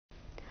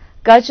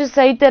કચ્છ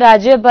સહિત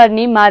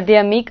રાજ્યભરની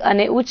માધ્યમિક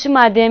અને ઉચ્ચ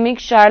માધ્યમિક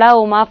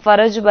શાળાઓમાં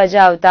ફરજ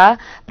બજાવતા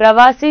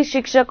પ્રવાસી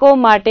શિક્ષકો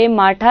માટે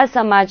માઠા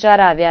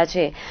સમાચાર આવ્યા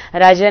છે।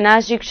 રાજ્યના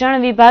શિક્ષણ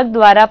વિભાગ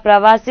દ્વારા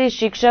પ્રવાસી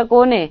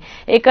શિક્ષકોને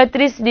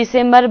 31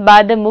 ડિસેમ્બર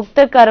બાદ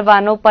મુક્ત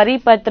કરવાનો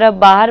પરિપત્ર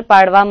બહાર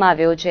પાડવામાં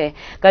આવ્યો છે।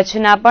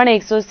 કચ્છના પણ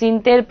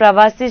 170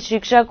 પ્રવાસી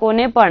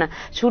શિક્ષકોને પણ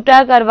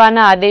છૂટા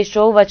કરવાના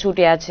આદેશો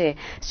વછૂટ્યા છે।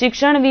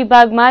 શિક્ષણ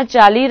વિભાગમાં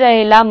ચાલી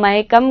રહેલા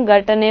મહેકમ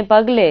ઘટને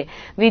પગલે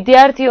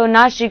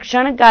વિદ્યાર્થીઓના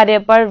શિક્ષણ કાર્ય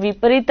पर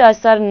विपरीत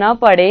असर न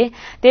पड़े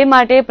ते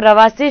माटे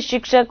प्रवासी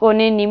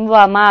शिक्षकोने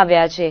निमवामां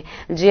आव्या छे,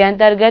 जे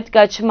अंतर्गत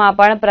कच्छमां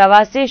पण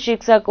प्रवासी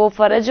शिक्षको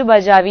फरज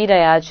बजावी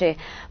रह्या छे।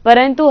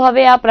 परंतु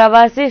हवे आ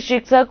प्रवासी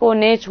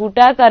शिक्षकोने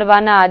छूटा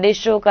करवाना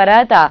आदेशो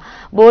कराता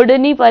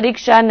बोर्डनी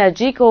परीक्षा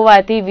नजीक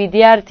होवाथी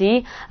विद्यार्थी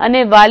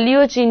अने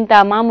वालीओ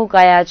चिंतामां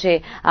मुकाया छे।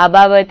 आ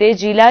बाबते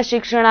जिला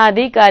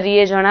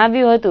शिक्षणाधिकारीए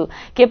जणाव्युं हतुं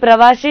के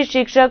प्रवासी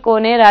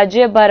शिक्षकोने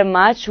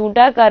राज्यभरमां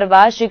छूटा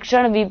करवा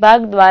शिक्षण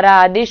विभाग द्वारा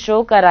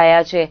आदेशो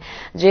कराया छे,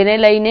 जेने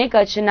लईने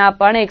कच्छना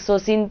पण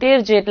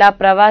 170 जेटला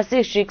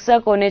प्रवासी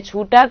शिक्षकोने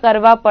छूटा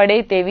करवा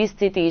पड़े तेवी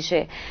स्थिति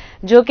छे।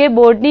 जो कि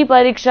बोर्डनी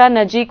परीक्षा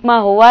नजीकमां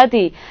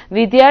होवाथी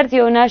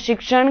विद्यार्थीओना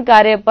शिक्षण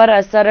कार्य पर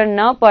असर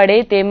न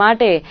पड़े ते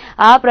माटे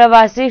आ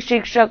प्रवासी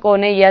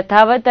शिक्षकोने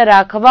यथावत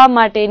राखवा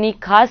माटेनी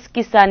खास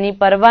किस्सानी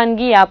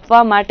परवानगी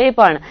आपवा माटे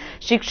पण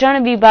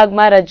शिक्षण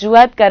विभागमां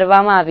रजूआत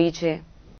करवामां आवी छे।